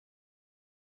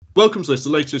Welcome to this, the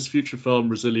latest Future Farm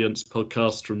Resilience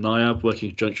podcast from NIAB, working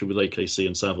in conjunction with AKC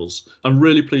and Savills. I'm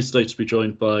really pleased today to be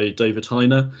joined by David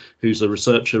Heine, who's a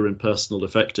researcher in personal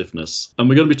effectiveness. And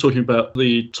we're going to be talking about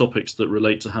the topics that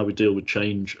relate to how we deal with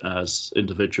change as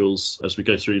individuals as we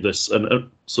go through this and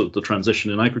sort of the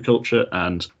transition in agriculture.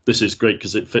 And this is great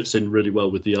because it fits in really well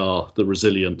with the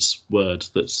resilience word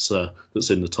that's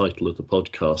in the title of the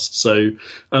podcast. So,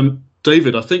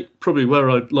 David, I think probably where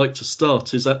I'd like to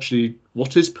start is actually,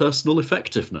 what is personal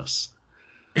effectiveness?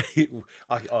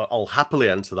 I'll happily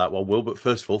answer that one, Will. But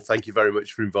first of all, thank you very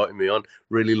much for inviting me on.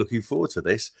 Really looking forward to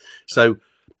this. So,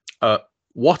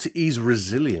 what is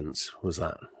resilience? Was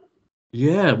that?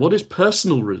 Yeah. What is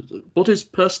personal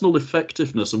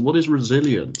effectiveness, and what is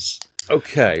resilience?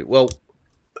 Okay. Well,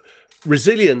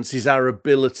 resilience is our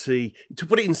ability, to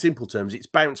put it in simple terms, it's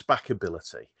bounce back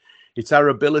ability. It's our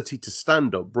ability to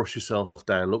stand up, brush yourself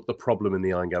down, look the problem in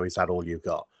the eye and go, is that all you've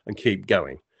got? And keep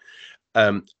going.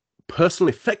 Personal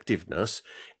effectiveness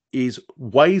is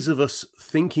ways of us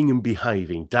thinking and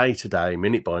behaving day to day,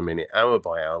 minute by minute, hour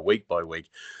by hour, week by week,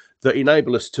 that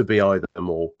enable us to be either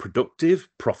more productive,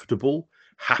 profitable,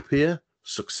 happier,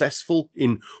 successful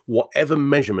in whatever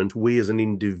measurement we as an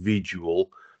individual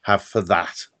have for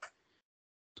that.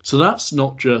 So that's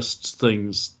not just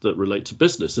things that relate to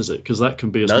business, is it? Because that can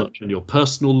be as much in your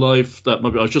personal life. That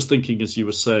might be, I was just thinking, as you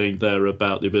were saying there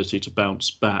about the ability to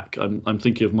bounce back. I'm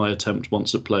thinking of my attempt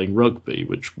once at playing rugby,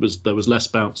 there was less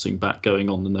bouncing back going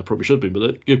on than there probably should be.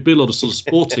 But there'd be a lot of sort of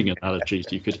sporting analogies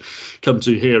you could come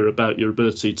to here about your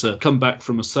ability to come back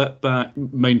from a setback,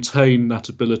 maintain that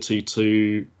ability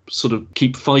to sort of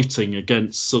keep fighting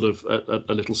against sort of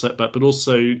a little setback, but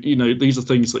also, these are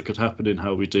things that could happen in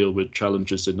how we deal with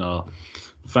challenges in our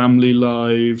family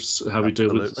lives, how we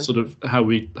deal with sort of how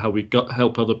we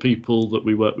help other people that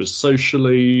we work with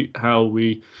socially, how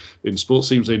we in sports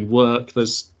teams, in work.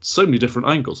 There's so many different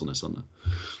angles on this, aren't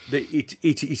there?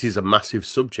 It is a massive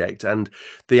subject, and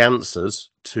the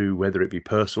answers to whether it be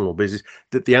personal or business,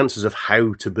 that the answers of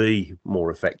how to be more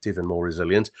effective and more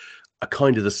resilient are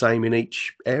kind of the same in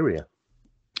each area.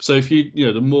 So if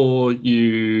the more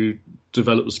you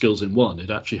develop the skills in one,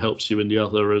 it actually helps you in the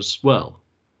other as well.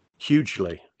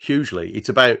 Hugely. It's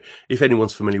about, if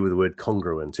anyone's familiar with the word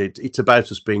congruent, it's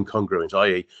about us being congruent,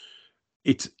 i.e.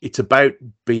 it's about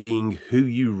being who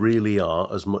you really are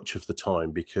as much of the time,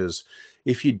 because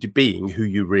if you're being who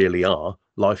you really are,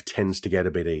 life tends to get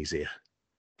a bit easier.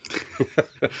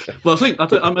 Well,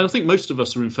 I think most of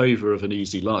us are in favour of an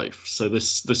easy life. So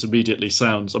this immediately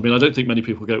sounds. I mean, I don't think many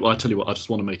people go, well, I tell you what, I just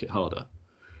want to make it harder.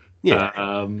 Yeah.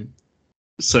 I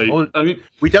mean,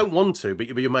 we don't want to, but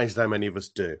you'll be amazed how many of us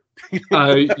do.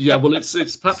 Yeah. Well,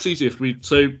 it's perhaps easier if we.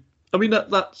 So, I mean,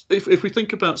 that if we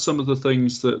think about some of the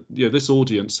things that this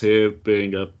audience here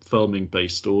being a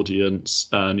farming-based audience,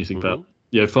 and you think about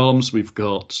farms, we've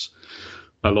got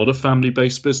a lot of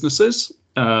family-based businesses.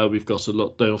 We've got a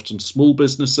lot. They're often small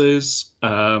businesses. There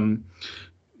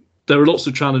are lots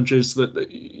of challenges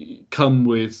that come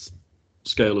with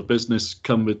scale of business,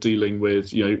 come with dealing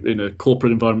with, in a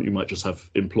corporate environment, you might just have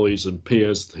employees and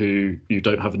peers who you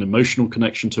don't have an emotional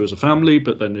connection to as a family.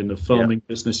 But then in a farming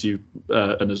business,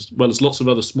 and as well as lots of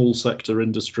other small sector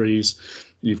industries,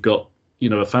 you've got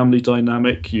a family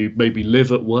dynamic. You maybe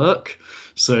live at work.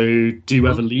 So do you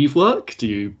ever leave work? Do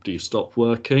you stop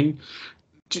working?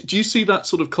 Do you see that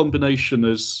sort of combination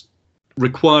as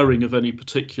requiring of any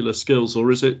particular skills,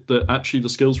 or is it that actually the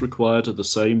skills required are the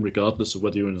same regardless of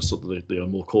whether you're in a sort of the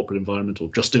more corporate environment or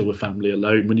just deal with family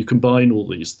alone? When you combine all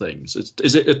these things,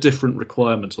 is it a different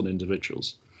requirement on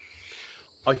individuals?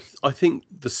 I think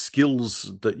the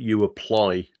skills that you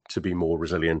apply to be more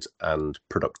resilient and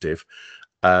productive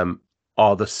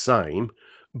are the same,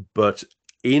 but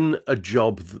in a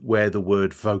job where the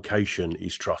word vocation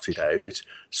is trotted out,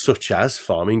 such as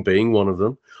farming being one of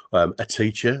them, a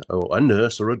teacher or a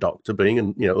nurse or a doctor being,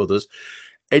 and others,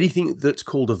 anything that's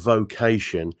called a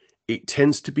vocation, it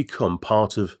tends to become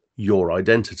part of your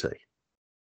identity.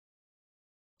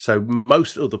 So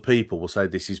most other people will say,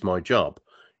 this is my job.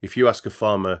 If you ask a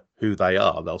farmer who they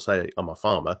are, they'll say, I'm a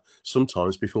farmer,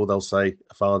 sometimes before they'll say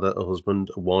a father, a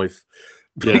husband, a wife,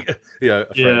 a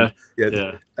friend.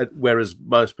 Whereas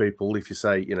most people, if you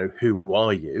say, who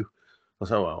are you? I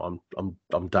say, well,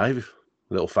 I'm Dave,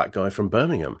 little fat guy from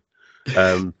Birmingham.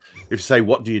 If you say,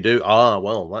 what do you do?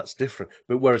 Well, that's different.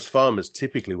 But whereas farmers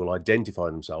typically will identify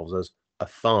themselves as a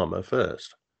farmer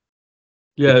first.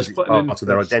 Yeah, it's quite part of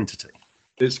their identity.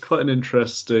 It's quite an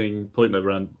interesting point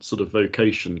around sort of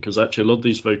vocation, because actually a lot of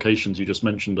these vocations you just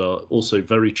mentioned are also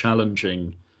very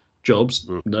challenging jobs,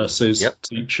 nurses,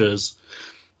 teachers,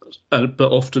 but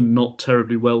often not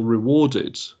terribly well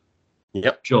rewarded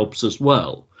Yep. jobs as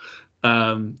well.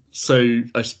 So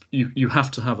you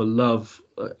have to have a love,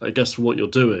 I guess, for what you're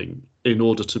doing in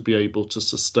order to be able to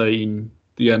sustain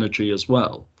the energy as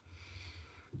well.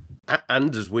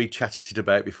 And as we chatted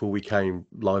about before we came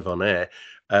live on air,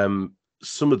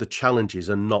 some of the challenges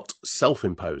are not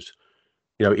self-imposed.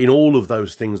 You know, in all of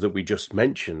those things that we just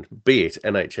mentioned, be it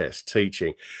NHS,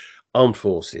 teaching, armed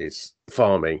forces,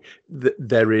 farming,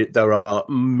 there are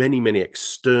many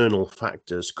external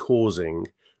factors causing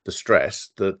the stress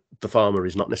that the farmer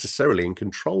is not necessarily in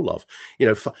control of. You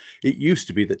know, it used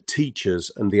to be that teachers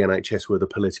and the NHS were the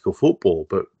political football,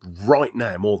 but right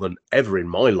now, more than ever in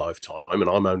my lifetime, and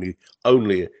I'm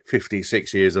only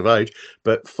 56 years of age,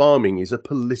 but farming is a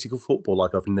political football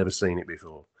like I've never seen it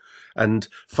before. And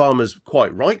farmers,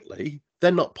 quite rightly,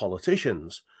 they're not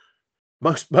politicians.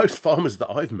 Most farmers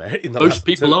that I've met in the most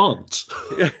people aren't.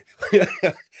 Yeah,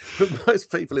 but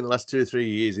most people in the last 2 or 3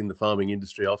 years in the farming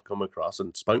industry I've come across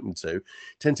and spoken to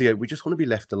tend to go, we just want to be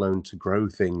left alone to grow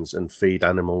things and feed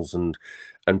animals and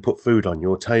put food on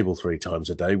your table 3 times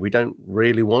a day. We don't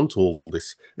really want all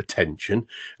this attention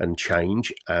and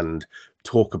change and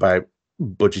talk about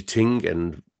budgeting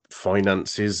and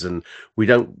finances, and we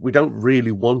don't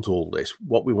really want all this.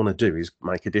 What we want to do is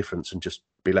make a difference and just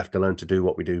be left alone to do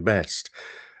what we do best,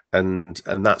 and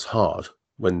that's hard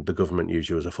when the government use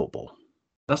you as a football.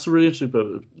 That's the reality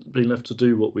about being left to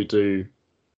do what we do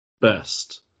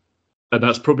best, and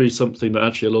that's probably something that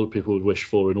actually a lot of people would wish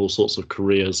for in all sorts of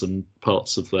careers and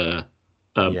parts of their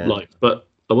life. But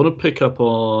I want to pick up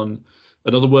on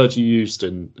another word you used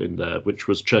in there, which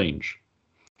was change.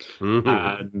 Mm-hmm.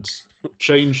 And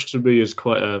change to me is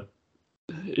quite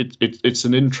it's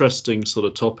an interesting sort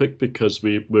of topic, because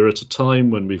we're at a time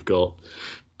when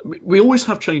we always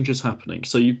have changes happening.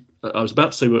 So I was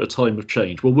about to say we're at a time of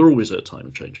change. Well, we're always at a time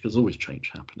of change because there's always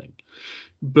change happening.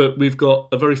 But we've got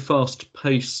a very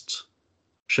fast-paced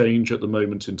change at the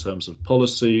moment in terms of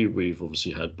policy. We've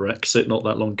obviously had Brexit not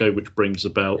that long ago, which brings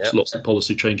about lots of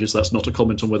policy changes. That's not a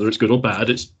comment on whether it's good or bad.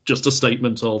 It's just a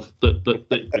statement of that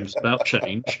it brings about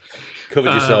change.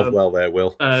 Covered yourself well there,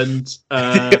 Will. And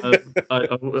I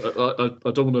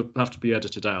don't want to have to be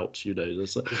edited out. You know,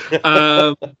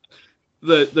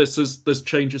 there's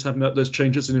changes happening. There's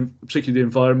changes in particularly the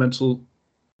environmental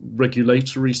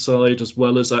regulatory side, as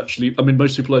well as actually, I mean,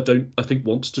 most people I think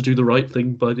want to do the right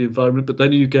thing by the environment, but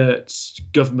then you get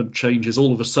government changes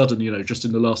all of a sudden. You know, just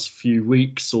in the last few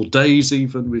weeks or days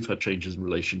even, we've had changes in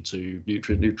relation to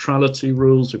nutrient neutrality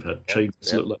rules. We've had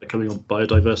changes that look like they're coming on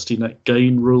biodiversity net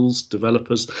gain rules,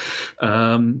 developers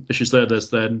issues there. There's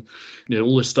then, you know,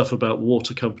 all this stuff about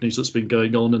water companies that's been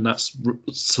going on, and that's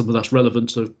some of that's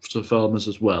relevant to farmers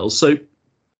as well. So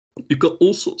you've got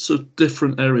all sorts of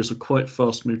different areas of quite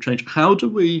fast move change. How do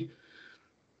we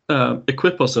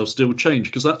equip ourselves to deal with change?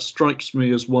 Because that strikes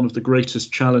me as one of the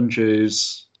greatest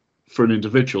challenges for an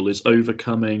individual, is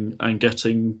overcoming and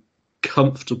getting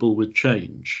comfortable with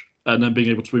change, and then being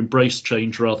able to embrace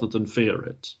change rather than fear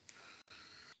it.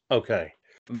 Okay.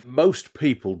 Most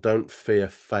people don't fear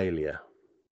failure.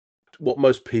 What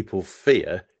most people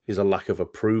fear is a lack of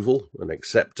approval and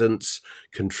acceptance,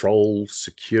 control,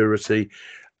 security.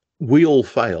 We all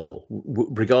fail,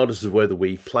 regardless of whether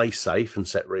we play safe and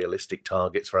set realistic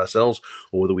targets for ourselves,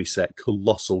 or whether we set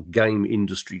colossal game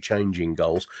industry changing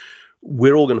goals.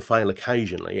 We're all going to fail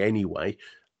occasionally anyway.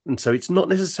 And so it's not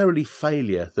necessarily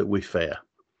failure that we fear.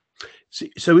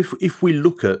 So if we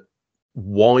look at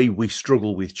why we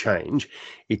struggle with change,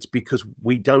 it's because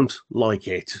we don't like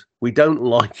it. We don't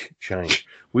like change.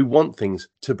 We want things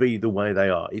to be the way they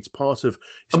are. It's part of...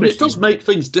 I mean, it does make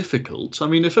things difficult. I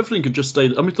mean, if everything could just stay...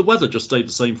 I mean, if the weather just stayed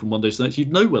the same from one day to the next,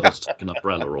 you'd know whether to take an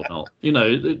umbrella or not. You know,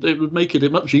 it would make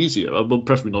it much easier. Well,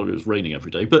 preferably not if it was raining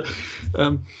every day. But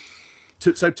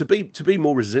to be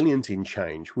more resilient in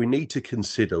change, we need to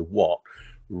consider what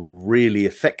really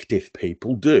effective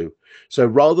people do. So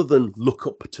rather than look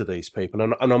up to these people,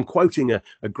 and I'm quoting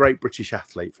a great British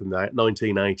athlete from the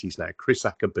 1980s now, Chris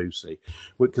Akabusi,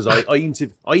 because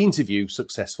I interview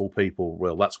successful people.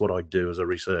 Well, that's what I do as a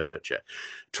researcher,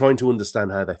 trying to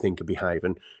understand how they think and behave.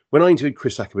 And when I interviewed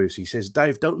Chris Akabusi, he says,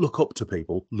 Dave, don't look up to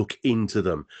people, look into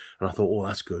them. And I thought, oh,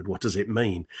 that's good. What does it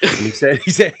mean? And he said,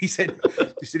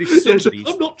 if somebody's...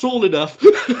 I'm not tall enough.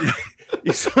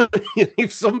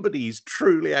 If somebody is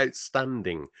truly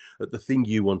outstanding at the thing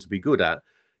you want to be good at,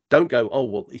 don't go, oh,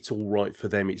 well, it's all right for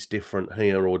them, it's different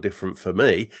here or different for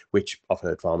me, which I've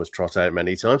heard farmers trot out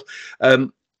many times.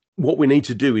 What we need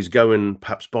to do is go and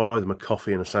perhaps buy them a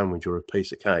coffee and a sandwich or a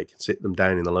piece of cake and sit them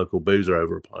down in the local boozer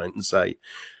over a pint and say,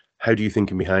 how do you think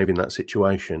and behave in that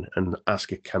situation? And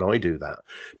ask it, can I do that?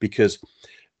 Because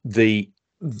the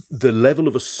the level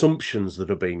of assumptions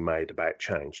that are being made about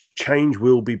change. Change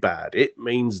will be bad. It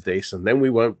means this, and then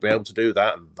we won't be able to do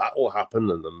that, and that will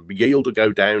happen, and the yield will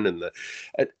go down.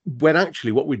 When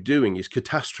actually what we're doing is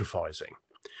catastrophizing,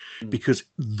 because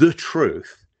the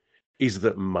truth is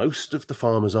that most of the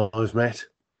farmers I've met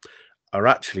are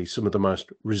actually some of the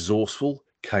most resourceful,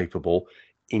 capable,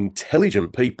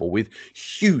 intelligent people with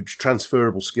huge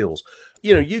transferable skills.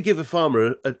 You give a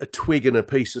farmer a twig and a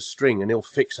piece of string and he'll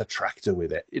fix a tractor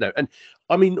with it, and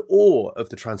I'm in awe of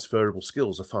the transferable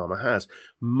skills a farmer has.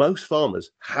 Most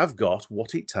farmers have got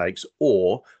what it takes,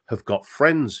 or have got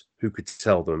friends who could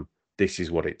tell them this is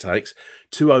what it takes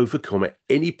to overcome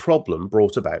any problem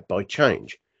brought about by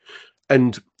change.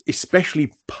 And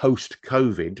especially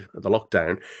post-COVID, the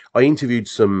lockdown, I interviewed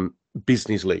some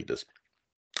business leaders,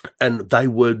 and they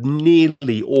were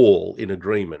nearly all in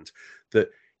agreement that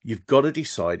you've got to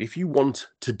decide, if you want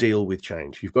to deal with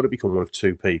change, you've got to become one of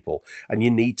two people, and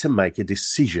you need to make a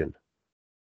decision,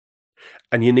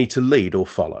 and you need to lead or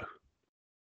follow.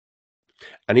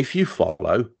 And if you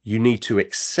follow, you need to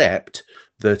accept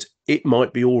that it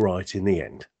might be all right in the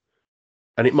end,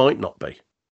 and it might not be.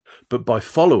 But by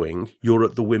following, you're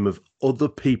at the whim of other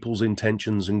people's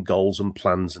intentions and goals and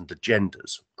plans and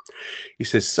agendas. He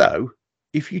says, so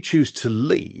if you choose to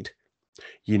lead,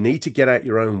 you need to get out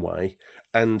your own way.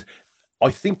 And I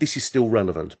think this is still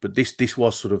relevant, but this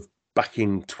was sort of back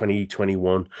in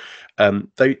 2021.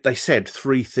 They said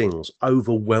three things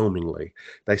overwhelmingly.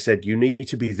 They said, you need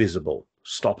to be visible,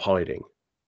 stop hiding.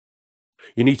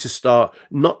 You need to start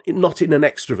not in an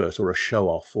extrovert or a show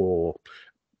off or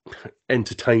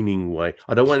entertaining way.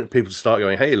 I don't want people to start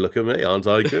going, hey, look at me, aren't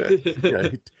I good?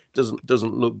 It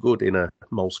doesn't look good in a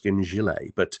moleskin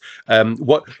gilet. But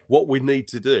what we need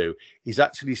to do is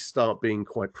actually start being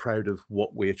quite proud of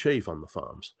what we achieve on the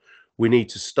farms. We need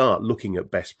to start looking at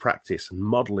best practice and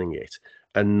modeling it,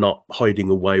 and not hiding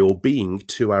away or being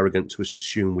too arrogant to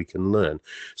assume we can learn.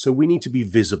 So we need to be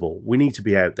visible. We need to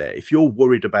be out there. If you're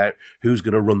worried about who's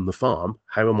going to run the farm,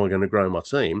 how am I going to grow my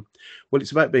team? Well,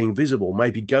 it's about being visible.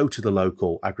 Maybe go to the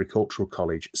local agricultural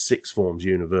college, sixth forms,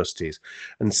 universities,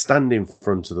 and stand in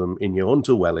front of them in your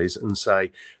underwellies and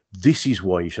say, this is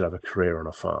why you should have a career on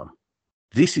a farm.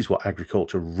 This is what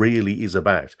agriculture really is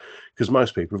about. Because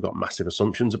most people have got massive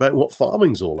assumptions about what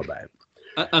farming's all about.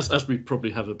 As we probably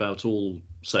have about all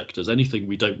sectors, anything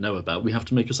we don't know about, we have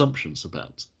to make assumptions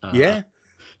about. By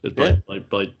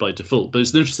default. But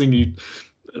it's interesting,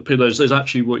 Peter, is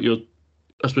actually what you're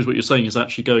saying is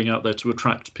actually going out there to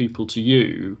attract people to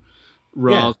you,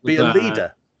 rather be a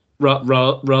leader,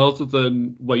 rather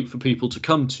than wait for people to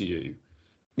come to you.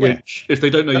 Which, if they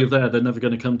don't know you're there, they're never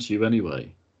going to come to you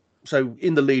anyway. So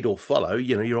in the lead or follow,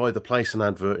 you either place an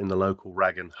advert in the local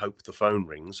rag and hope the phone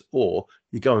rings, or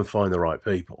you go and find the right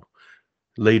people.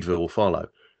 Lead or follow.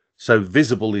 So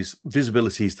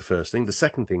visibility is the first thing. The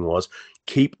second thing was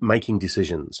keep making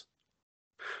decisions.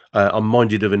 I'm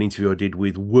minded of an interview I did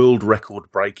with world record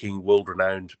breaking, world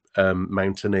renowned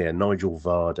mountaineer Nigel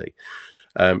Vardy.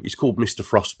 He's called Mr.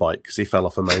 Frostbite because he fell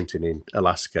off a mountain in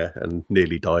Alaska and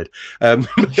nearly died.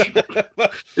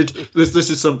 This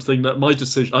is something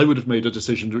that I would have made a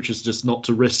decision, which is just not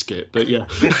to risk it. But yeah,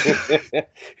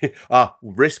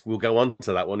 risk. We'll go on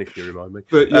to that one if you remind me.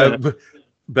 But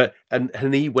yeah.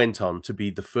 And he went on to be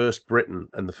the first Briton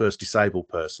and the first disabled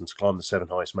person to climb the 7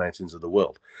 highest mountains of the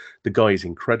world. The guy is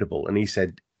incredible, and he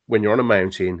said, when you're on a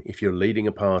mountain, if you're leading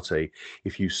a party,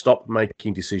 if you stop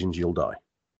making decisions, you'll die.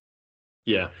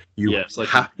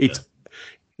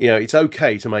 It's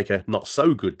okay to make a not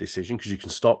so good decision because you can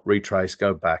stop, retrace,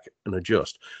 go back and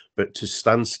adjust. But to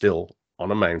stand still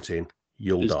on a mountain,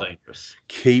 you'll die. Dangerous.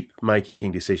 Keep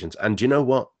making decisions. And do you know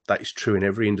what? That is true in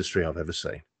every industry I've ever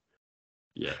seen.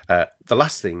 Yeah. The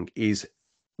last thing is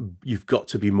you've got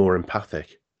to be more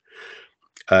empathic.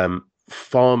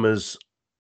 Farmers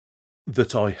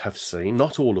that I have seen,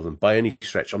 not all of them by any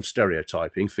stretch, I'm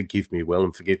stereotyping, forgive me, Will,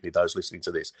 and forgive me those listening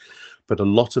to this, but a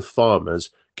lot of farmers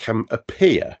can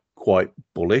appear quite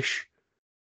bullish,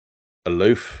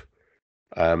 aloof,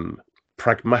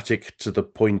 pragmatic to the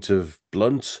point of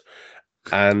blunt,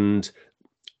 and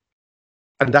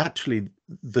actually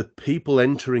the people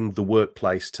entering the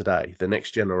workplace today, the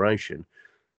next generation,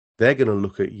 they're going to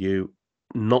look at you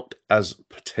not as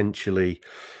potentially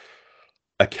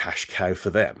a cash cow for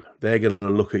them. They're going to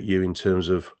look at you in terms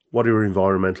of, what are your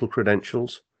environmental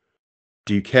credentials?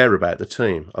 Do you care about the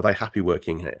team? Are they happy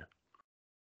working here?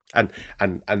 And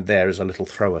there is a little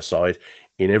throw aside.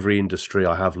 In every industry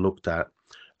I have looked at,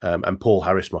 and Paul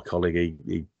Harris, my colleague,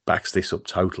 he backs this up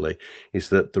totally, is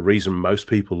that the reason most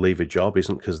people leave a job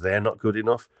isn't because they're not good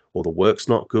enough, or the work's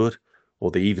not good,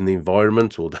 or even the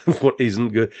environment, or what isn't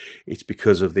good. It's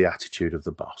because of the attitude of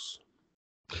the boss.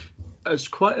 It's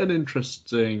quite an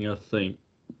interesting, I think,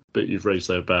 bit you've raised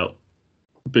there about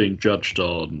being judged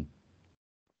on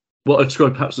what I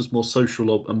describe perhaps as more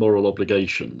social and moral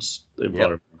obligations,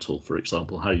 environmental, for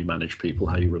example, how you manage people,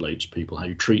 how you relate to people, how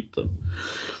you treat them.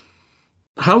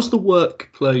 How's the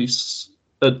workplace,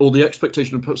 or the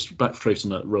expectation, and perhaps backtrace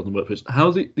on that rather than workplace,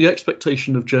 how the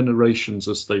expectation of generations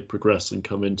as they progress and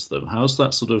come into them, how's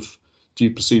that sort of, do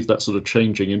you perceive that sort of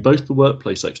changing in both the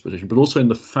workplace expectation, but also in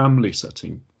the family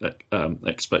setting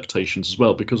expectations as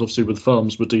well? Because obviously with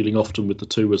farms, we're dealing often with the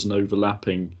two as an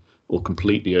overlapping or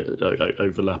completely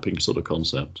overlapping sort of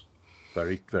concept.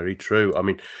 Very, very true. I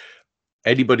mean,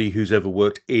 anybody who's ever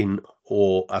worked in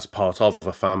or as part of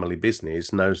a family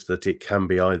business knows that it can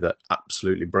be either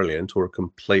absolutely brilliant or a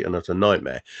complete and utter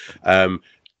nightmare.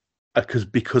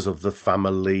 Because of the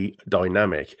family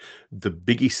dynamic. The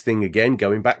biggest thing, again,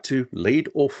 going back to lead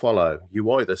or follow,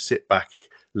 you either sit back,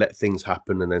 let things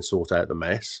happen and then sort out the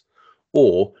mess,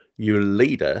 or you're a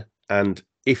leader, and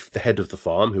if the head of the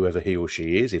farm, whoever he or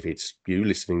she is, if it's you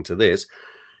listening to this,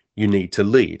 you need to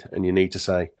lead and you need to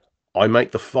say, I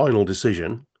make the final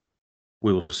decision.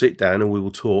 We will sit down and we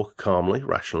will talk calmly,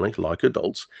 rationally, like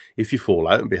adults. If you fall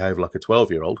out and behave like a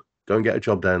 12-year-old, go and get a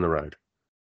job down the road.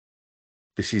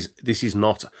 This is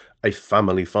not a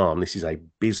family farm. This is a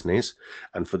business.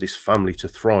 And for this family to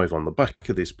thrive on the back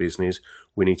of this business,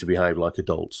 we need to behave like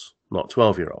adults, not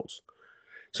 12-year-olds.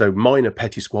 So minor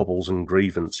petty squabbles and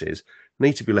grievances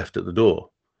need to be left at the door.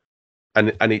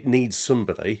 And it needs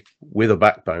somebody with a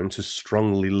backbone to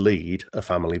strongly lead a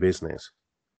family business.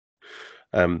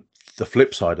 The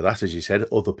flip side of that, as you said,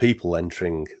 other people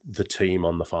entering the team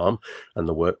on the farm and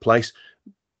the workplace,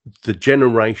 the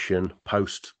generation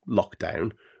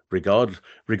post-lockdown,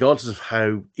 regardless of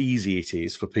how easy it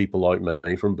is for people like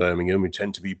me from Birmingham, who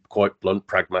tend to be quite blunt,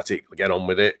 pragmatic, get on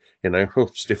with it,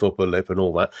 stiff upper lip and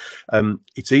all that,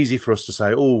 it's easy for us to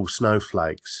say, oh,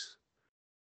 snowflakes.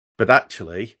 But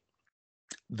actually,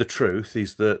 the truth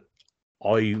is that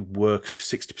I work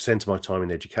 60% of my time in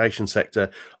the education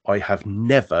sector. I have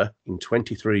never, in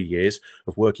 23 years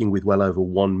of working with well over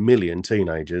 1 million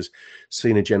teenagers,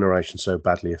 seen a generation so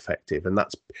badly affected.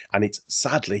 And it's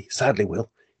sadly,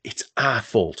 Will, it's our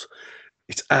fault.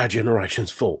 It's our generation's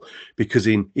fault. Because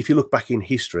if you look back in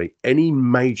history, any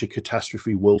major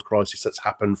catastrophe, world crisis that's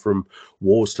happened, from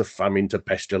wars to famine to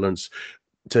pestilence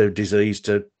to disease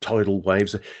to tidal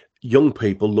waves, young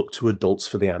people look to adults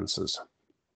for the answers.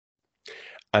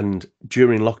 And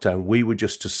during lockdown, we were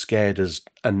just as scared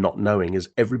and not knowing as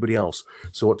everybody else.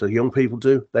 So what do young people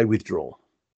do? They withdraw.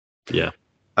 Yeah.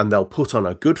 And they'll put on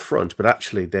a good front, but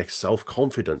actually their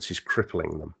self-confidence is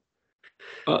crippling them.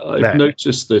 I've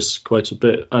noticed this quite a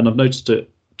bit, and I've noticed it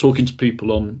talking to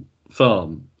people on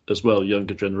farm as well,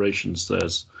 younger generations.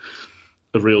 There's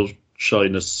a real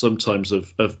shyness sometimes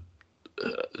of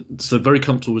so very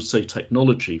comfortable with, say,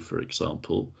 technology, for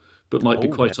example, but might be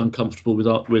quite uncomfortable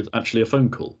with actually a phone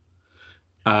call.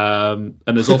 And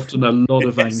there's often a lot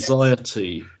of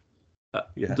anxiety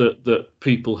that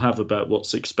people have about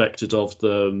what's expected of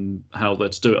them, how they're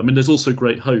to do it. I mean, there's also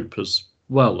great hope as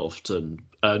well often,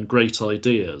 and great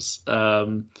ideas,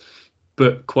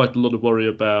 but quite a lot of worry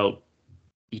about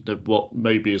what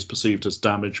maybe is perceived as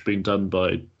damage being done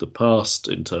by the past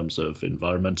in terms of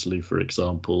environmentally, for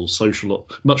example,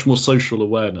 much more social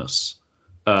awareness.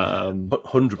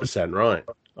 100% right.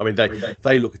 I mean,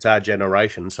 they look at our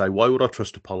generation and say, why would I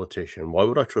trust a politician? Why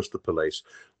would I trust the police?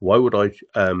 Why would I,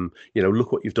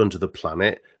 look what you've done to the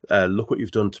planet. Look what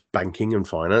you've done to banking and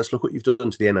finance. Look what you've done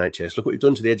to the NHS. Look what you've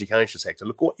done to the education sector.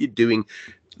 Look what you're doing.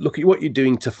 Look at what you're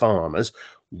doing to farmers.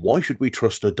 Why should we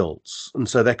trust adults? And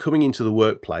so they're coming into the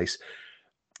workplace.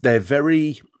 They're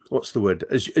very, what's the word?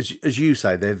 As you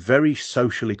say, they're very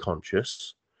socially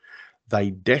conscious.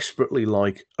 They desperately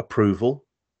like approval.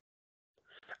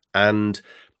 And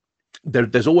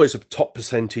there's always a top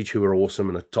percentage who are awesome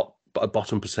and a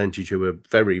bottom percentage who are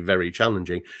very, very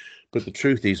challenging. But the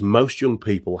truth is, most young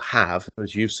people have,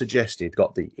 as you've suggested,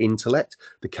 got the intellect,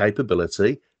 the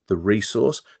capability, the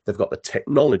resource. They've got the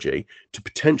technology to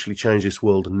potentially change this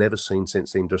world never seen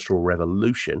since the Industrial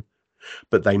Revolution,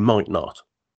 but they might not.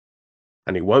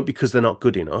 And it won't because they're not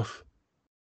good enough.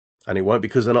 And it won't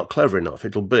because they're not clever enough.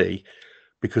 It'll be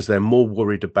because they're more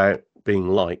worried about being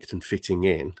liked and fitting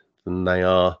in than they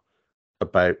are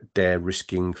about dare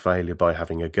risking failure by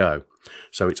having a go.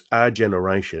 So it's our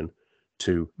generation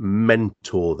to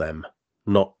mentor them,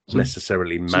 not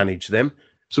necessarily manage them.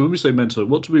 So when we say mentor,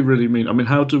 what do we really mean? I mean,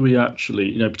 how do we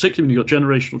actually, particularly when you've got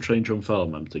generational change on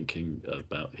farm, I'm thinking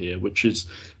about here, which is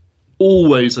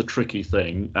always a tricky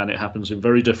thing, and it happens in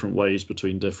very different ways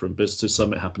between different businesses.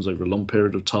 Some it happens over a long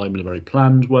period of time in a very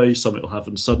planned way. Some it will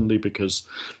happen suddenly because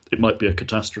it might be a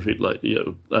catastrophe, like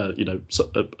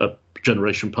a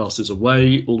generation passes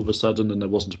away all of a sudden and there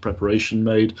wasn't a preparation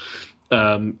made.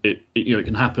 It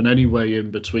can happen anyway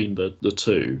in between the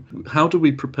two. How do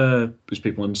we prepare these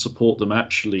people and support them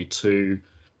actually to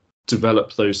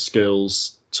develop those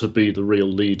skills to be the real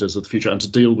leaders of the future and to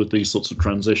deal with these sorts of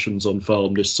transitions on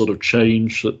farm, this sort of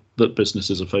change that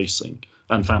businesses are facing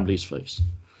and families face?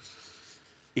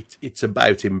 It's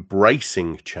about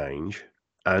embracing change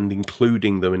and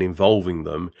including them and involving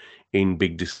them in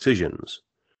big decisions.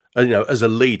 And, as a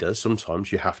leader,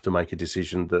 sometimes you have to make a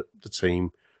decision that the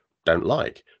team don't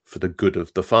like for the good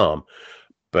of the farm.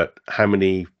 But how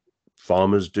many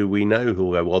farmers do we know who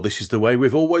will go, well, this is the way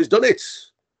we've always done it?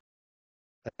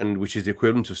 And which is the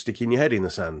equivalent of sticking your head in the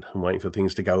sand and waiting for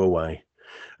things to go away.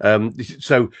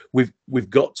 So we've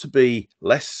got to be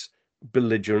less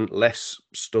belligerent, less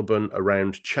stubborn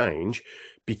around change,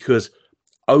 because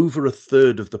over a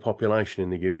third of the population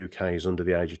in the UK is under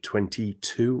the age of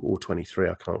 22 or 23.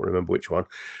 I can't remember which one.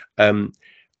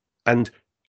 And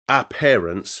our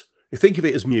parents, you think of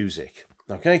it as music,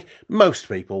 okay? Most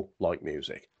people like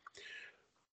music.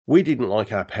 We didn't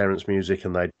like our parents' music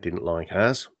and they didn't like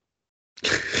ours.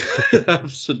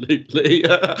 Absolutely.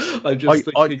 I'm just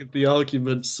thinking of the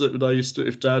arguments that I used to,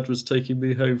 if Dad was taking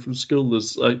me home from school,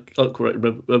 I can't quite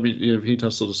remember. I mean, he'd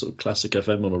have sort of classic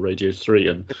FM on a Radio 3,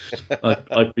 and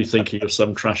I'd be thinking of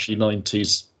some trashy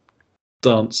 90s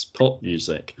dance pop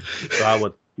music.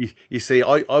 Well, you see,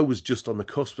 I was just on the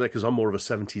cusp there because I'm more of a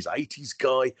 70s, 80s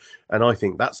guy, and I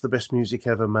think that's the best music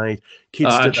ever made.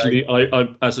 Kids actually,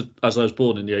 as I was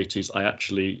born in the 80s,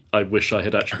 I wish I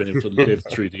had actually been able to live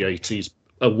through the 80s,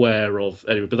 aware of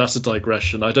anyway. But that's a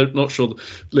digression. Not sure the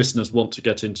listeners want to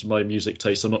get into my music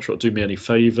taste. I'm not sure it'll do me any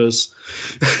favors.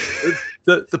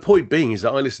 The point being is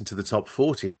that I listen to the top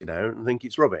 40 now and think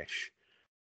it's rubbish,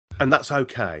 and that's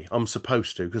okay. I'm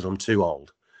supposed to because I'm too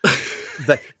old.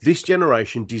 This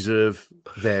generation deserve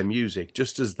their music,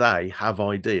 just as they have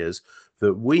ideas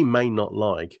that we may not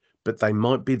like, but they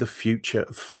might be the future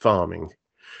of farming.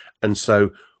 And so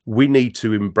we need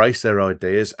to embrace their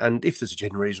ideas. And if there's a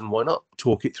genuine reason, why not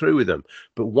talk it through with them?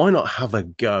 But why not have a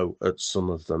go at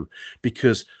some of them?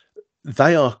 Because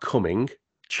they are coming.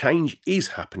 Change is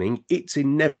happening. It's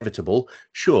inevitable.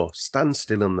 Sure, stand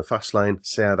still in the fast lane,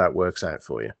 see how that works out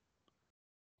for you.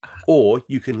 Or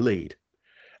you can lead.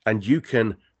 And you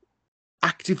can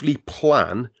actively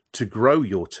plan to grow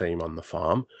your team on the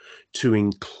farm to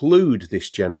include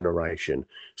this generation.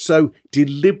 So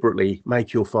deliberately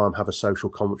make your farm have a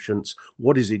social conscience.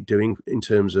 What is it doing in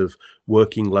terms of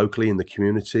working locally in the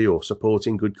community or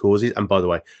supporting good causes? And by the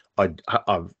way,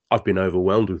 I've been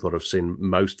overwhelmed with what I've seen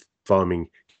most farming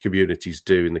communities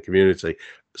do in the community.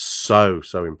 So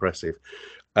impressive.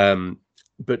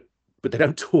 But they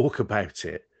don't talk about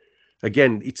it.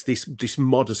 Again, it's this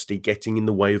modesty getting in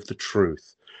the way of the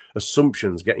truth,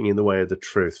 assumptions getting in the way of the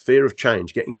truth, fear of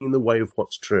change getting in the way of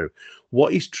what's true.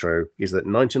 What is true is that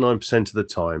 99% of the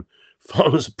time,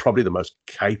 farmers are probably the most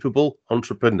capable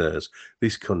entrepreneurs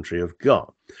this country have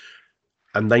got,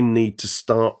 and they need to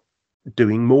start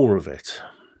doing more of it.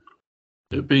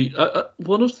 It'd be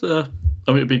one of the.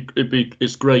 I mean,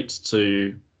 it's great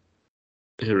to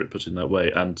hear it put in that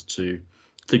way and to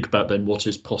think about then what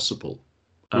is possible.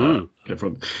 But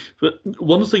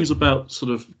one of the things about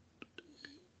sort of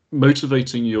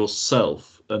motivating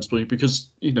yourself and something, because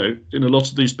in a lot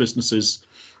of these businesses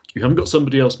you haven't got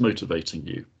somebody else motivating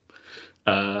you.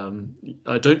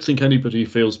 I don't think anybody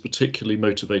feels particularly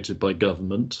motivated by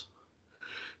government.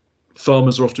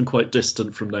 Farmers are often quite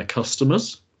distant from their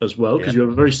customers as well, because you have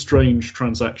a very strange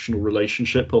transactional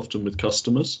relationship often with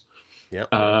customers.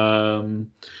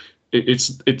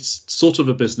 It's sort of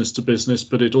a business to business,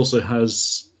 but it also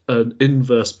has an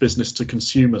inverse business to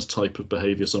consumer type of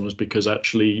behavior sometimes, because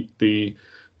actually the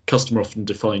customer often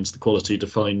defines the quality,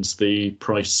 defines the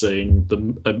pricing.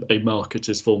 A market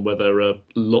is formed where there are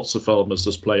lots of farmers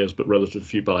as players but relatively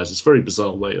few buyers. It's a very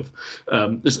bizarre way of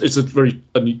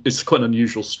it's quite an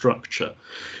unusual structure.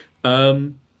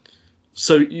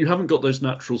 So you haven't got those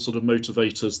natural sort of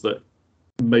motivators that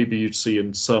maybe you'd see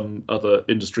in some other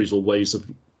industries or ways of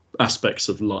aspects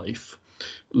of life,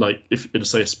 like if in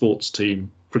say a sports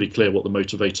team, pretty clear what the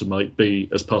motivator might be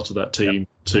as part of that team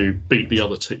to beat the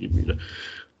other team.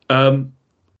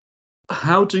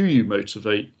 How do you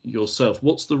motivate yourself?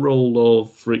 What's the role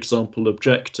of, for example,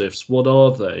 objectives? What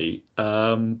are they?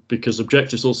 Because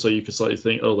objectives also, you could slightly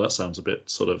think, that sounds a bit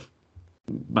sort of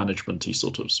management-y,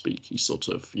 sort of speaky, sort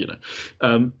of,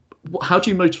 how do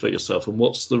you motivate yourself, and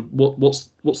what's the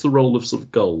role of sort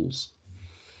of goals?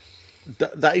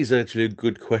 That is actually a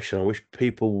good question. I wish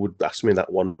people would ask me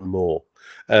that one more,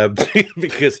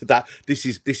 because this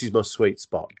is my sweet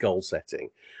spot, goal setting.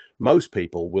 Most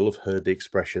people will have heard the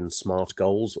expression SMART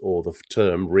goals or the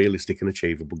term realistic and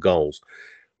achievable goals.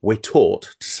 We're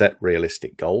taught to set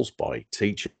realistic goals by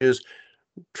teachers,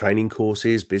 training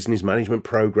courses, business management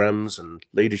programs, and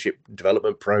leadership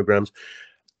development programs.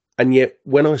 And yet,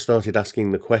 when I started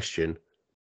asking the question,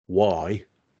 why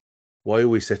are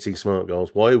we setting SMART goals?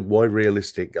 Why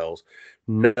realistic goals?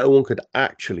 No one could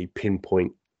actually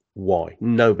pinpoint why.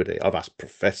 Nobody. I've asked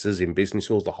professors in business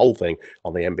schools, the whole thing,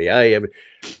 on the MBA.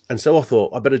 And so I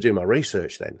thought I better do my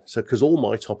research then. So, because all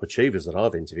my top achievers that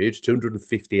I've interviewed,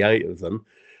 258 of them,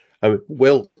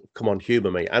 well, come on,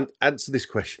 humour me and answer this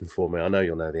question for me. I know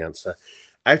you'll know the answer.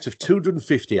 Out of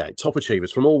 258 top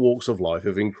achievers from all walks of life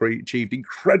have achieved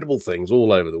incredible things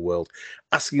all over the world,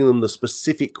 asking them the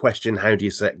specific question, how do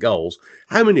you set goals?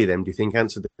 How many of them do you think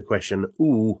answered the question,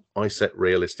 ooh, I set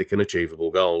realistic and achievable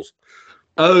goals?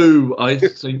 Oh, I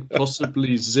think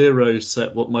possibly zero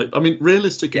set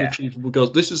realistic and achievable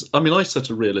goals. I set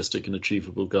a realistic and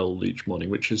achievable goal each morning,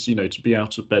 which is, to be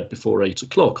out of bed before 8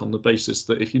 o'clock, on the basis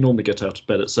that if you normally get out of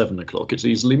bed at 7 o'clock, it's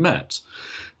easily met.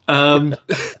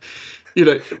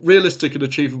 Realistic and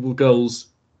achievable goals,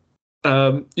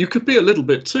 you could be a little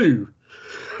bit too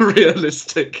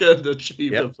realistic and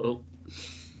achievable. Yep.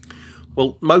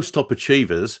 Well, most top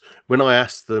achievers, when I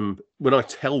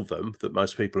tell them that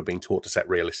most people are being taught to set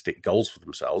realistic goals for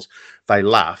themselves, they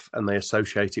laugh and they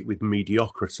associate it with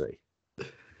mediocrity.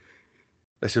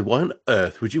 They said, why on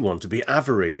earth would you want to be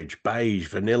average, beige,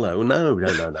 vanilla? Oh, no.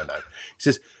 He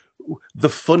says, the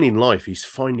fun in life is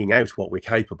finding out what we're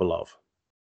capable of,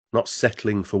 not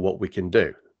settling for what we can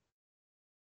do.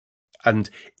 And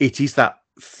it is that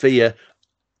fear.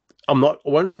 I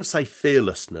won't say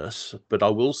fearlessness, but I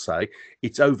will say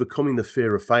it's overcoming the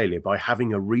fear of failure by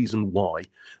having a reason why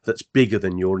that's bigger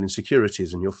than your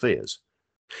insecurities and your fears.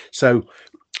 So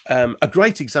a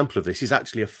great example of this is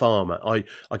actually a farmer. I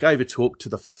gave a talk to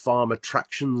the Farm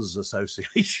Attractions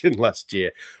Association last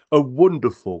year, a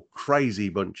wonderful, crazy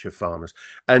bunch of farmers,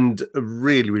 and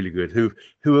really, really good, who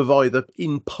have either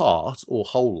in part or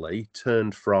wholly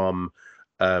turned from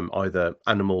either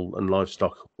animal and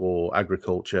livestock or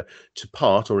agriculture to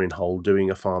part or in whole doing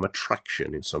a farm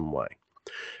attraction in some way.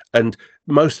 And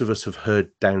most of us have heard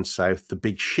down south the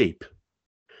Big Sheep.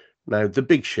 Now, the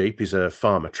Big Sheep is a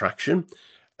farm attraction,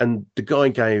 and the guy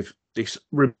gave this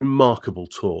remarkable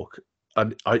talk.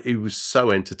 And it was so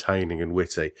entertaining and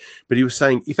witty. But he was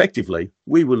saying, effectively,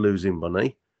 we were losing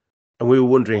money and we were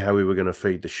wondering how we were going to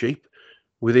feed the sheep.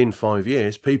 Within 5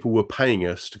 years, people were paying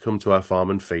us to come to our farm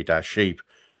and feed our sheep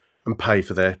and pay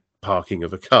for their parking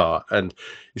of a car. And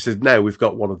he says, now we've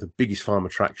got one of the biggest farm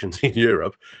attractions in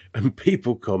Europe, and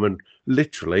people come and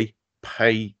literally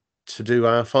pay to do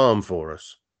our farm for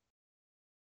us.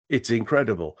 It's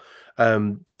incredible.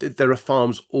 There are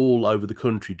farms all over the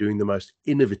country doing the most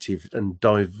innovative and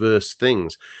diverse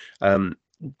things.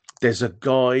 There's a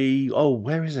guy,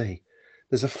 where is he?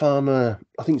 There's a farmer,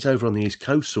 I think it's over on the East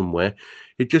Coast somewhere.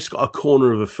 He just got a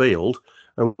corner of a field,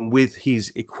 and with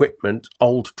his equipment,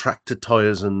 old tractor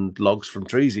tires and logs from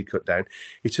trees he cut down,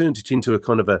 he turned it into a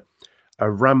kind of a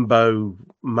Rambo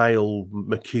male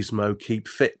machismo keep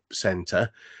fit centre.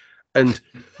 And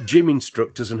gym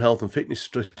instructors and health and fitness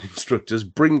instructors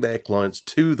bring their clients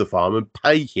to the farm and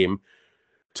pay him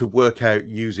to work out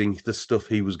using the stuff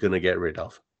he was going to get rid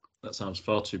of. That sounds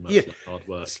far too much like hard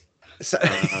work. So,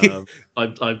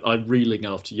 I'm reeling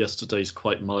after yesterday's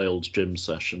quite mild gym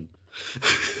session.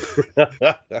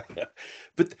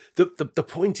 But the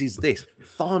point is this: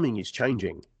 farming is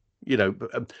changing.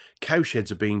 Cow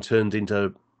sheds are being turned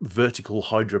into vertical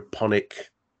hydroponic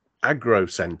agro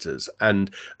centers.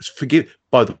 And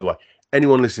by the way,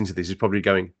 anyone listening to this is probably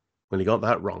going, well, you got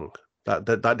that wrong.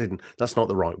 That's not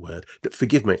the right word.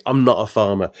 Forgive me, I'm not a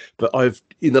farmer, but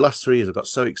in the last 3 years, I've got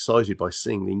so excited by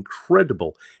seeing the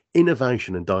incredible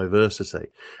innovation and diversity.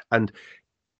 And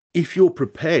if you're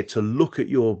prepared to look at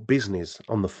your business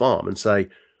on the farm and say,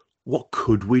 what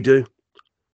could we do?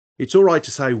 It's all right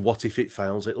to say, what if it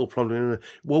fails? It'll probably,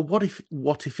 well, what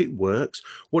if it works?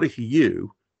 What if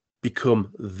you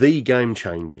become the game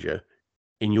changer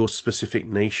in your specific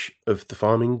niche of the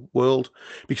farming world?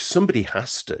 Because somebody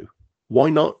has to. Why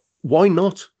not? Why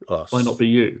not us? Why not be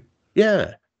you?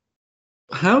 Yeah.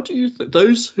 How do you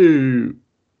those who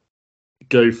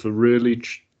go for really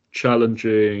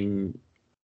challenging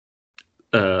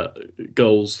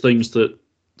goals, things that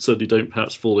certainly don't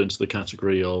perhaps fall into the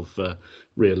category of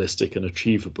realistic and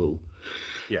achievable?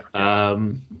 Yeah.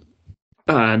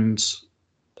 and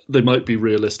they might be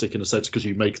realistic in a sense because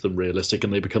you make them realistic,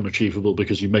 and they become achievable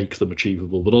because you make them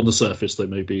achievable. But on the surface, they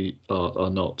maybe are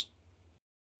not.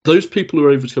 Those people who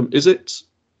are overcome, is it?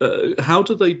 How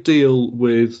do they deal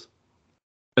with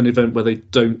an event where they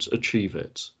don't achieve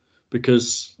it?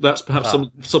 Because that's perhaps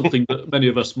something that many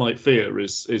of us might fear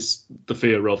is the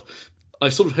fear of. I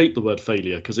sort of hate the word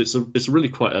failure because it's really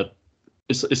quite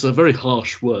it's a very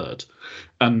harsh word,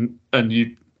 and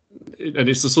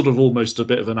it's a sort of almost a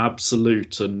bit of an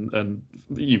absolute, and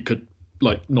you could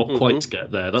like not quite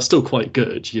get there. That's still quite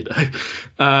good, you know.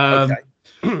 Okay.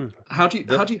 How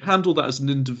do you handle that as an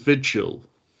individual?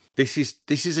 This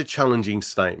is a challenging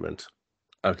statement.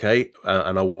 Okay,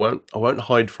 and I won't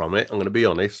hide from it. I'm going to be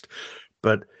honest,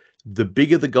 but the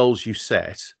bigger the goals you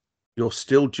set, you're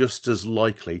still just as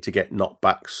likely to get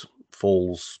knockbacks,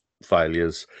 falls,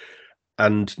 failures,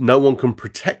 and no one can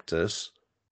protect us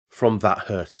from that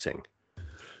hurting.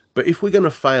 But if we're going to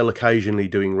fail occasionally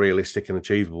doing realistic and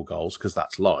achievable goals, because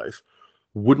that's life,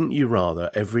 wouldn't you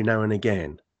rather every now and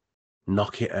again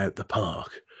knock it out the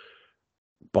park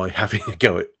by having a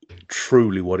go at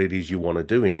truly what it is you want to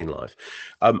do in life?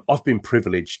 I've been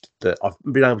privileged that I've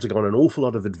been able to go on an awful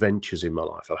lot of adventures in my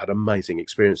life. I've had amazing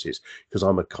experiences because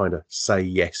I'm a kind of say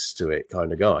yes to it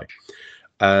kind of guy.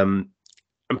 And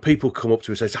people come up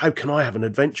to me and say, how can I have an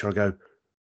adventure? I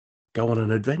go on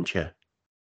an adventure.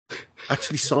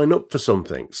 Actually sign up for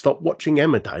something. Stop watching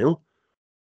Emmerdale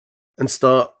and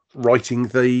start writing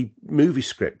the movie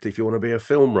script if you want to be a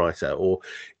film writer, or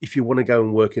if you want to go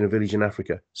and work in a village in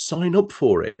Africa, sign up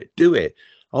for it, do it.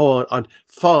 And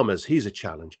farmers, here's a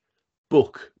challenge: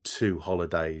 book 2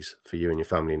 holidays for you and your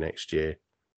family next year.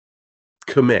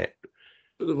 Commit.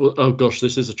 Oh gosh,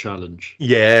 this is a challenge.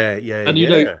 Yeah. And you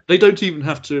know, they don't even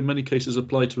have to in many cases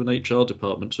apply to an HR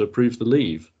department to approve the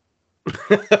leave.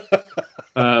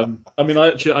 I mean,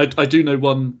 I do know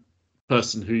one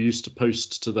person who used to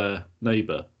post to their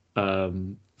neighbour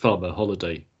farmer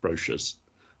holiday brochures,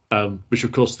 which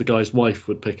of course the guy's wife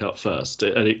would pick up first,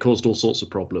 and it caused all sorts of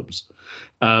problems.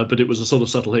 But it was a sort of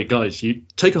subtle, hey guys, you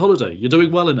take a holiday, you're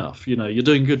doing well enough, you know, you're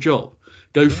doing a good job,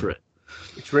 go for it.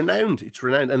 It's renowned,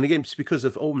 and again, it's because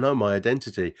of my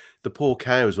identity, the poor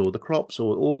cows or the crops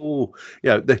or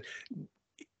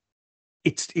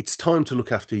it's time to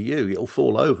look after you. It'll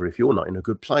fall over if you're not in a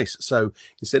good place. So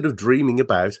instead of dreaming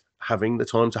about having the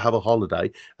time to have a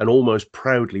holiday and almost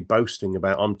proudly boasting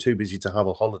about I'm too busy to have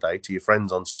a holiday to your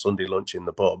friends on Sunday lunch in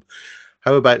the pub,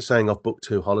 how about saying I've booked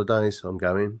 2 holidays, I'm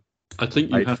going? I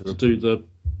think you have to do the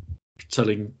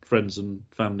telling friends and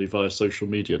family via social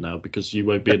media now, because you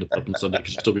won't be in the pub on Sunday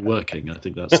because you'll still be working. I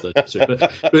think that's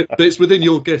but it's within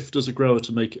your gift as a grower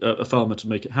to make a farmer to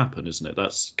make it happen, isn't it?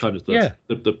 That's kind of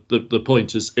the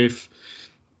point, is if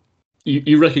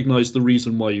you recognize the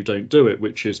reason why you don't do it,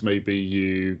 which is maybe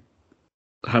you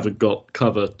haven't got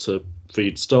cover to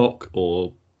feed stock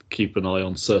or keep an eye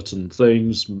on certain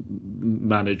things,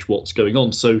 manage what's going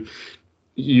on. So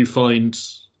you find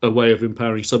a way of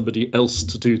empowering somebody else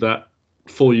to do that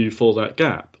for you for that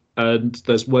gap. And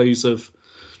there's ways of,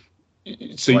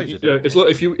 so it's like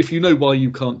if you know why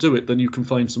you can't do it, then you can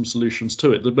find some solutions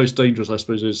to it. The most dangerous, I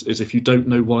suppose, is if you don't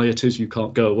know why it is you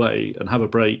can't go away and have a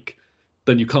break,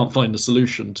 then you can't find the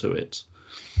solution to it.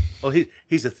 Well,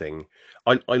 here's the thing.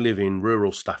 I live in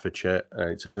rural Staffordshire.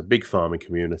 It's a big farming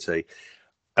community,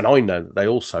 and I know that they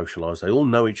all socialise. They all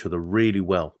know each other really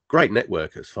well. Great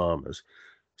network as farmers,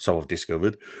 so I've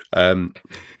discovered.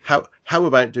 How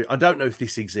about I don't know if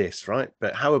this exists, right?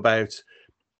 But how about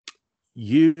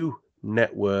you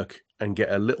network and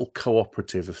get a little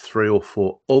cooperative of 3 or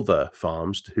 4 other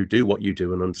farms who do what you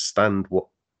do and understand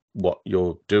what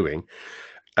you're doing,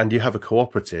 and you have a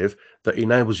cooperative that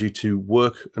enables you to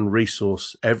work and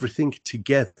resource everything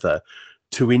together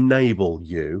to enable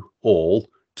you all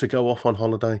to go off on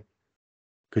holiday,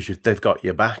 because they've got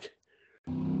your back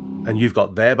and you've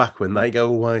got their back when they go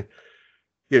away.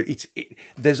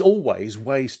 There's always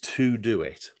ways to do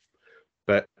it,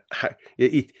 but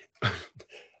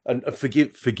and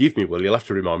forgive me, Will, you'll have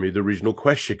to remind me of the original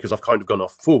question, because I've kind of gone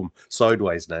off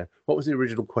sideways now. What was the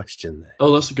original question there?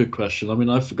 Oh, that's a good question. I mean,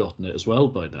 I've forgotten it as well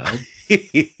by now.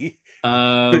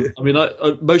 I mean,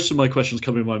 most of my questions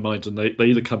come in my mind, and they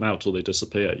either come out or they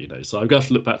disappear, you know. So I'm going to have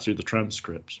to look back through the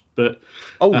transcripts. But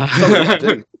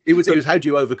sorry, it was how do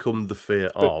you overcome the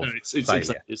fear of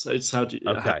failure? It's how do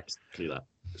you exactly that.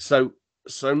 So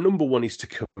number one is to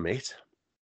commit.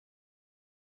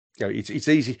 You know, it's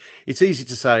easy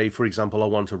to say, for example, I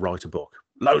want to write a book.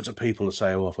 Loads of people will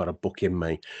say, oh, I've got a book in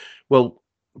me. Well,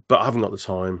 but I haven't got the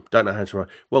time, don't know how to write.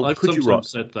 Well, I've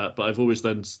sometimes said that, but I've always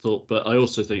then thought, but I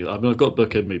also think, I mean, I've got a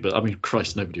book in me, but I mean,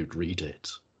 Christ, nobody would read it.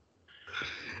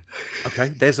 Okay,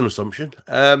 there's an assumption.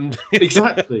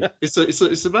 Exactly.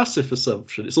 It's a massive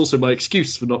assumption. It's also my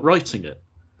excuse for not writing it.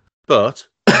 But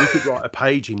we could write a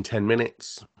page in 10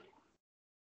 minutes.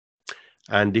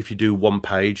 And if you do one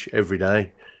page every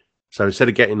day, so instead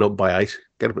of getting up by 8,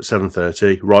 get up at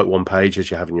 7:30, write one page as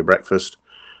you're having your breakfast,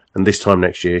 and this time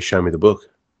next year, show me the book.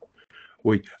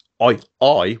 I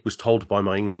was told by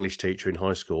my English teacher in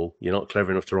high school, you're not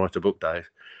clever enough to write a book, Dave.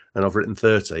 And I've written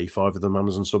 30, 5 of them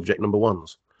Amazon subject number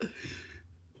ones.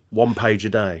 One page a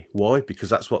day. Why? Because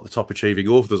that's what the top achieving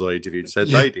authors I interviewed said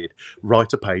they did.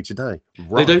 Write a page a day.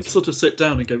 Right. They don't sort of sit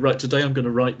down and go, right, today I'm going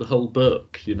to write the whole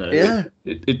book. You know, Yeah.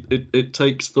 It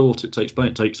takes thought, it takes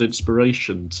planning, it takes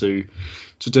inspiration to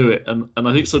do it. And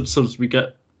I think sometimes we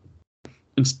get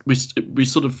we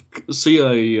sort of see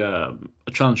a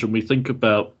challenge when we think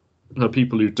about how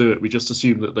people who do it. We just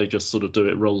assume that they just sort of do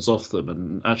it, rolls off them,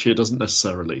 and actually it doesn't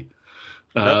necessarily.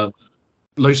 No.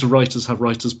 Loads of writers have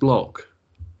writer's block,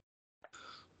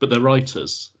 but they're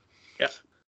writers. Yeah.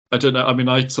 I don't know. I mean,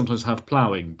 I sometimes have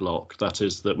ploughing block. That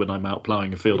is that when I'm out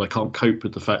ploughing a field, I can't cope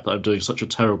with the fact that I'm doing such a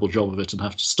terrible job of it and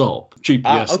have to stop.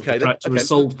 GPS has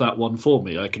solved that one for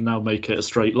me. I can now make it a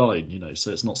straight line, you know,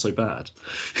 so it's not so bad.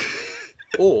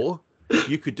 Or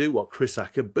you could do what Chris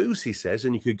Akabusi says,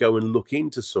 and you could go and look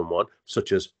into someone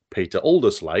such as Peter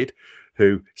Alderslade,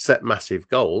 who set massive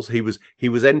goals. He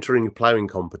was entering ploughing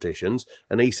competitions,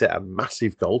 and he set a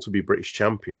massive goal to be British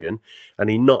champion. And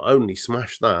he not only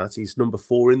smashed that, he's number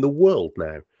 4 in the world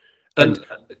now. And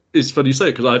it's funny you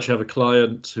say, because I actually have a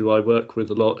client who I work with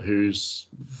a lot who's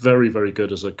very, very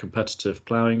good as a competitive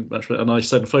ploughing matchmaker, and I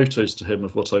send photos to him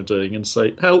of what I'm doing and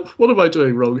say, "Help! What am I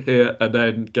doing wrong here?" And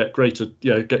then get great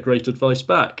advice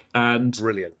back. And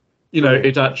brilliant. You know,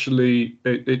 it actually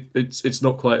it's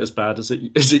not quite as bad as it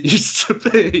used to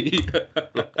be.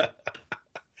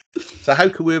 So how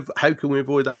can we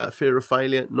avoid that fear of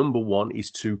failure? Number 1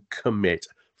 is to commit,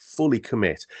 fully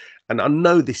commit. And I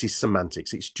know this is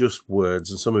semantics; it's just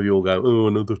words, and some of you will go, "Oh,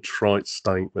 another trite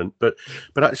statement." But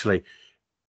actually,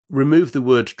 remove the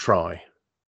word "try."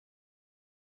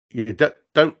 You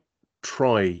don't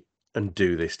try and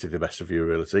do this to the best of your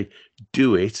ability.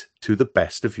 Do it to the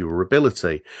best of your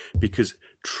ability, because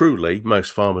truly,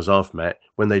 most farmers I've met,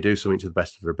 when they do something to the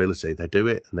best of their ability, they do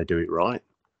it and they do it right.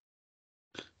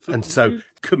 And so,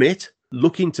 commit.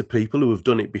 Look into people who have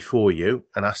done it before you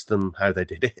and ask them how they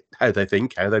did it, how they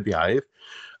think, how they behave.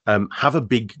 Have a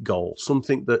big goal,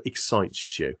 something that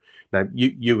excites you. Now,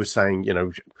 you were saying, you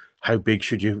know, how big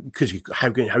should you? Because how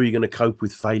are you going to cope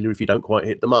with failure if you don't quite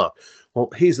hit the mark? Well,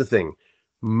 here's the thing: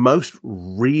 most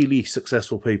really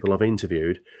successful people I've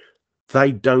interviewed,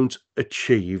 they don't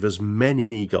achieve as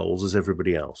many goals as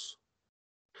everybody else.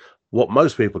 What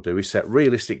most people do is set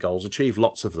realistic goals, achieve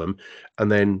lots of them, and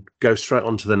then go straight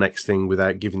on to the next thing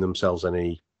without giving themselves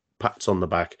any pats on the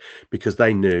back, because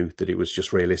they knew that it was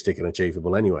just realistic and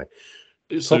achievable anyway.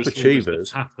 So top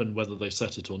achievers happen whether they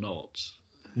set it or not.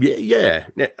 Yeah.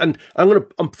 And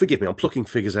forgive me, I'm plucking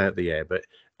figures out of the air, but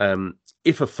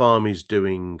if a farm is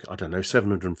doing, I don't know,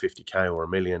 750k or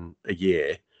 $1 million a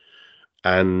year,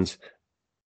 and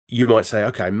you might say,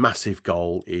 okay, massive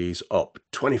goal is up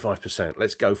 25%.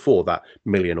 Let's go for that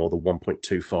million or the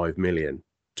 1.25 million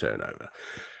turnover.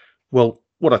 Well,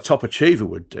 what a top achiever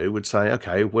would do would say,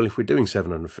 okay, well, if we're doing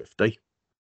 750,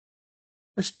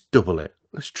 let's double it,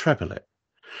 let's treble it,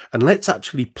 and let's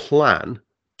actually plan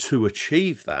to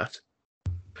achieve that.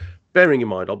 Bearing in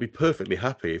mind, I'll be perfectly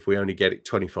happy if we only get it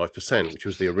 25%, which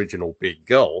was the original big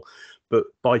goal. But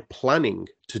by planning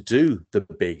to do the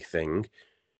big thing,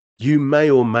 you may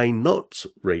or may not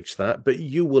reach that, but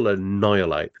you will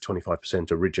annihilate the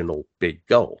 25% original big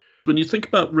goal. When you think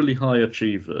about really high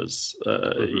achievers,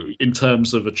 in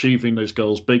terms of achieving those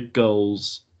goals, big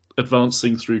goals,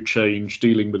 advancing through change,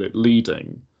 dealing with it,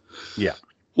 leading. Yeah.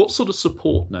 What sort of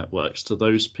support networks do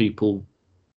those people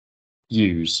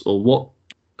use, or what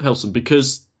helps them?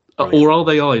 Because, or are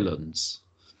they islands?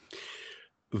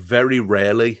 Very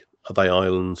rarely are they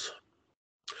islands.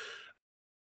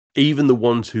 Even the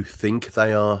ones who think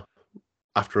they are,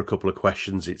 after a couple of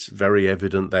questions, it's very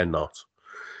evident they're not.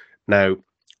 Now,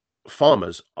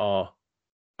 farmers are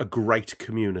a great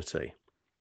community,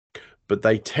 but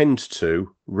they tend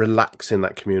to relax in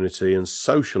that community and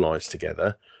socialize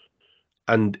together.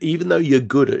 And even though you're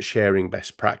good at sharing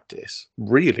best practice,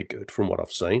 really good from what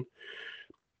I've seen,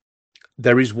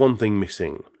 there is one thing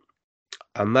missing,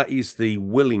 and that is the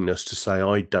willingness to say,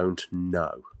 I don't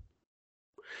know.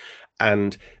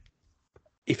 And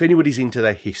if anybody's into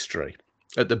their history,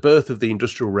 at the birth of the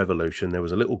Industrial Revolution, there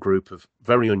was a little group of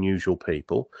very unusual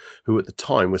people who at the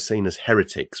time were seen as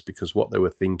heretics because what they were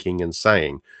thinking and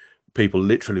saying people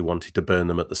literally wanted to burn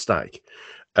them at the stake.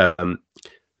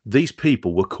 These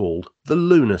people were called the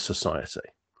Lunar Society.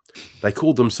 They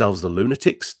called themselves the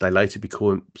Lunatics. They later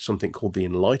became something called the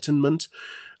Enlightenment,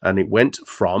 and it went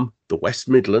from the West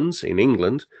Midlands in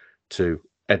England to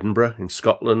Edinburgh in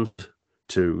Scotland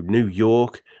to New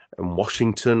York and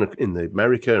Washington in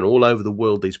America, and all over the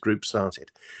world these groups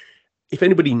started. If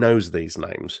anybody knows these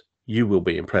names, you will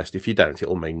be impressed. If you don't,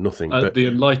 it'll mean nothing. But the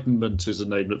Enlightenment is a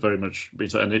name that very much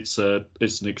means, and it's an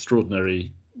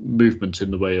extraordinary movement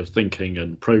in the way of thinking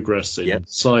and progress in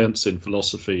science, in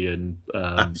philosophy, in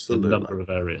a number of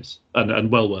areas,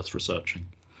 and well worth researching.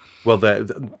 Well,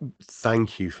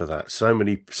 thank you for that. So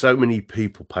many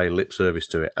people pay lip service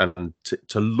to it, and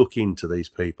to look into these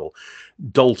people.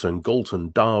 Dalton,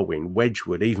 Galton, Darwin,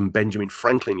 Wedgwood, even Benjamin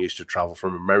Franklin used to travel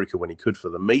from America when he could for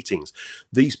the meetings.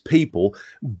 These people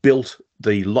built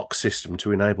the lock system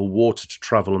to enable water to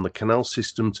travel, and the canal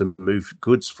system to move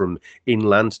goods from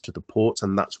inland to the ports,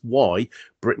 and that's why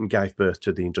Britain gave birth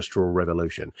to the Industrial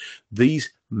Revolution.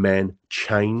 These men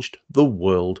changed the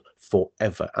world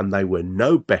forever, and they were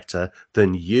no better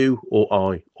than you or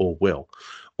I or Will.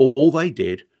 All they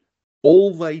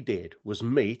did was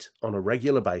meet on a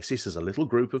regular basis as a little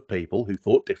group of people who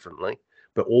thought differently,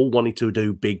 but all wanted to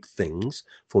do big things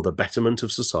for the betterment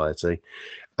of society.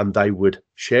 And they would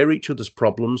share each other's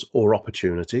problems or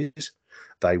opportunities.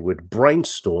 They would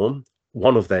brainstorm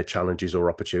one of their challenges or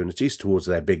opportunities towards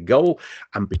their big goal.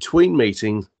 And between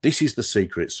meetings, this is the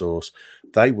secret sauce,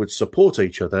 they would support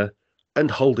each other and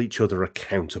hold each other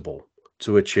accountable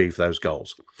to achieve those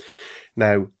goals.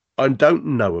 Now, I don't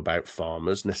know about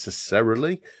farmers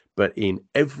necessarily, but in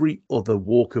every other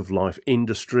walk of life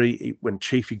industry, when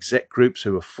chief exec groups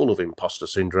who are full of imposter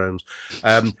syndromes,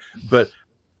 but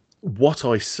what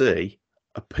I see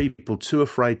are people too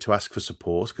afraid to ask for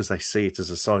support because they see it as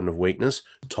a sign of weakness.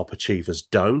 Top achievers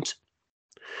don't.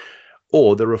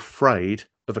 Or they're afraid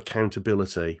of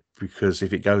accountability because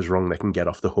if it goes wrong, they can get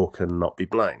off the hook and not be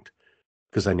blamed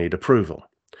because they need approval.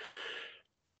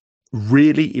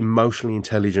 Really emotionally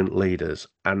intelligent leaders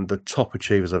and the top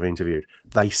achievers I've interviewed,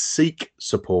 they seek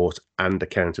support and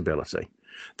accountability.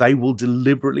 They will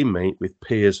deliberately meet with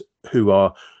peers who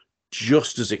are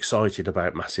just as excited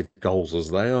about massive goals as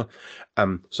they are.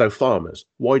 So farmers,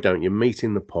 why don't you meet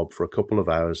in the pub for a couple of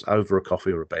hours over a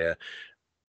coffee or a beer,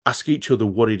 ask each other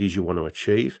what it is you want to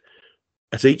achieve.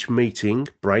 At each meeting,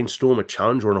 brainstorm a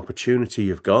challenge or an opportunity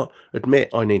you've got. Admit,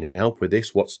 I need help with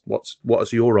this. What are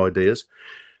your ideas?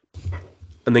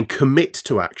 And then commit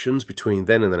to actions between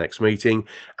then and the next meeting.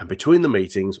 And between the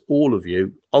meetings, all of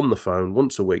you on the phone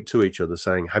once a week to each other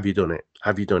saying, have you done it?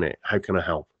 Have you done it? How can I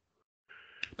help?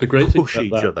 The great Push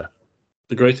each other.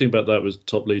 The great thing about that with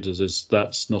top leaders is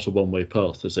that's not a one-way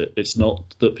path, is it? It's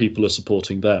not that people are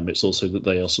supporting them. It's also that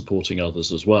they are supporting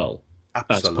others as well.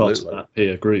 Absolutely. As part of that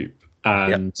peer group.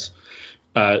 And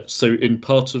so in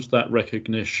part of that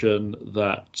recognition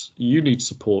that you need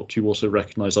support, you also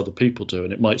recognize other people do,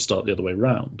 and it might start the other way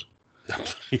around.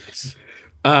 Yes.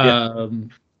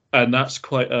 And that's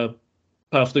quite a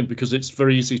powerful thing because it's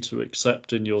very easy to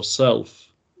accept in yourself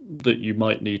that you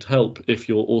might need help if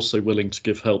you're also willing to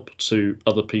give help to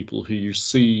other people who you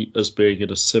see as being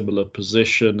in a similar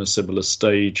position, a similar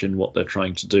stage in what they're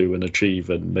trying to do and achieve,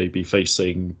 and maybe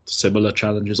facing similar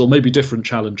challenges or maybe different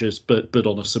challenges, but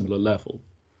on a similar level.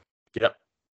 Yep.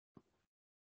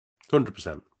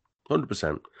 100%.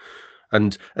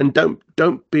 And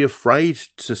don't be afraid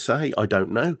to say, I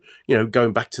don't know. You know,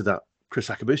 going back to that Chris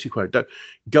Akabusi quote,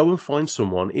 go and find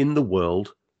someone in the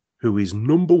world who is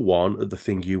number one at the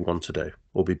thing you want to do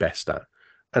or be best at,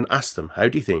 and ask them, how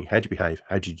do you think? How do you behave?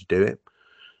 How did you do it?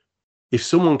 If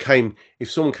someone came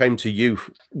to you,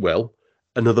 well,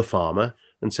 another farmer,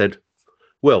 and said,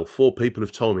 well, 4 people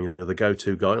have told me you're the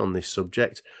go-to guy on this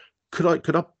subject. Could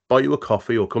I buy you a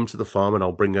coffee or come to the farm and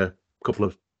I'll bring a couple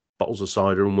of bottles of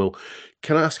cider and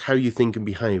can I ask how you think and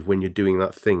behave when you're doing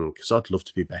that thing? Because I'd love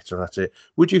to be better at it.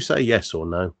 Would you say yes or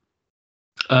no?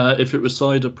 If it was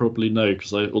cider, probably no,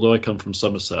 because although I come from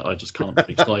Somerset, I just can't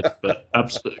drink cider. But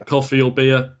coffee or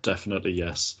beer, definitely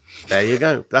yes. There you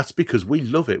go. That's because we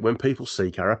love it when people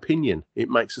seek our opinion. It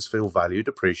makes us feel valued,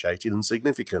 appreciated, and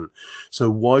significant.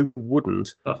 So why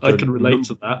wouldn't I can relate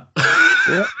to that?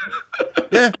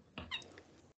 Yeah.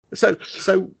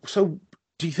 So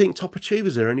do you think top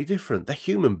achievers are any different? They're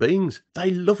human beings.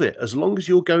 They love it as long as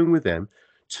you're going with them.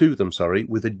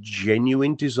 With a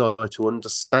genuine desire to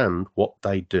understand what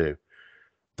they do.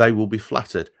 They will be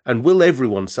flattered. And will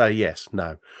everyone say yes?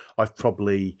 No. I've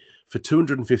probably, for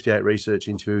 258 research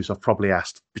interviews, I've probably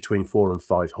asked between 400 and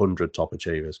 500 top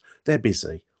achievers. They're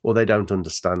busy. or they don't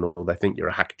understand, or they think you're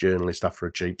a hack journalist after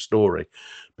a cheap story.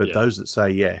 But Yeah. those that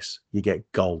say yes, you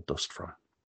get gold dust from.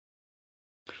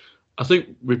 I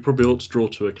think we probably ought to draw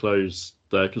to a close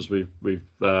there, because we've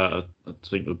I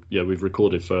think we've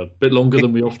recorded for a bit longer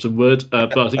than we often would,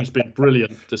 but I think it's been a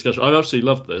brilliant discussion. I absolutely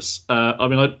love this. I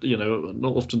mean, I'm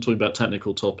not often talking about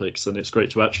technical topics, and it's great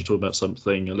to actually talk about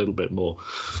something a little bit more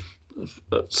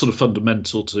sort of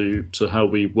fundamental to how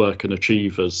we work and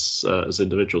achieve as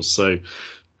individuals. So,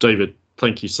 David,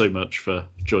 thank you so much for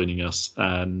joining us,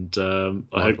 and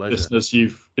I hope, pleasure. listeners,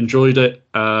 you've enjoyed it.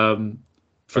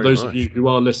 For Very those much. of you who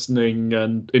are listening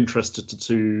and interested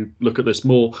to look at this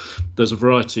more, there's a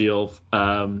variety of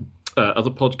other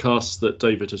podcasts that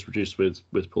David has produced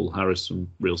with Paul Harris from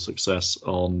Real Success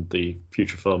on the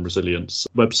Future Farm Resilience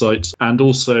website. And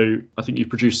also, I think you've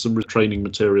produced some training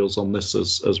materials on this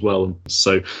as well.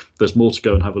 So there's more to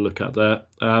go and have a look at there.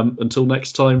 Until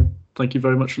next time, thank you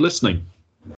very much for listening.